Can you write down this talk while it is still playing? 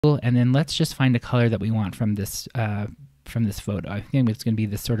and then let's just find a color that we want from this photo. I think it's going to be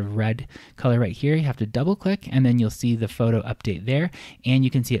this sort of red color right here. You have to double click and then you'll see the photo update there, and you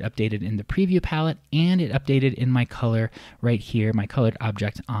can see it updated in the preview palette and it updated in my color right here, my colored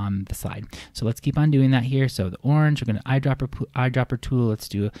object on the slide. So let's keep on doing that here. So the orange, we're going to eyedropper tool. Let's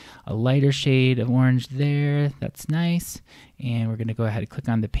do a lighter shade of orange there. That's nice. And we're going to go ahead and click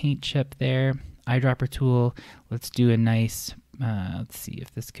on the paint chip there. Eyedropper tool. Let's do a nice, let's see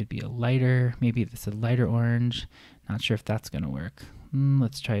if this could be a lighter, maybe this is a lighter orange. Not sure if that's going to work.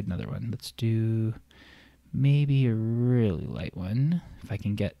 Let's try another one. Let's do maybe a really light one. If I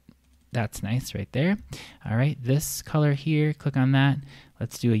can get, that's nice right there. All right, this color here, click on that.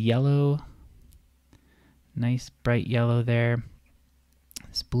 Let's do a yellow. Nice bright yellow there.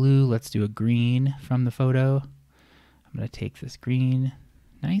 This blue, let's do a green from the photo. I'm going to take this green.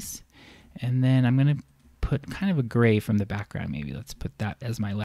 Nice. And then I'm going to put kind of a gray from the background maybe. Let's put that as my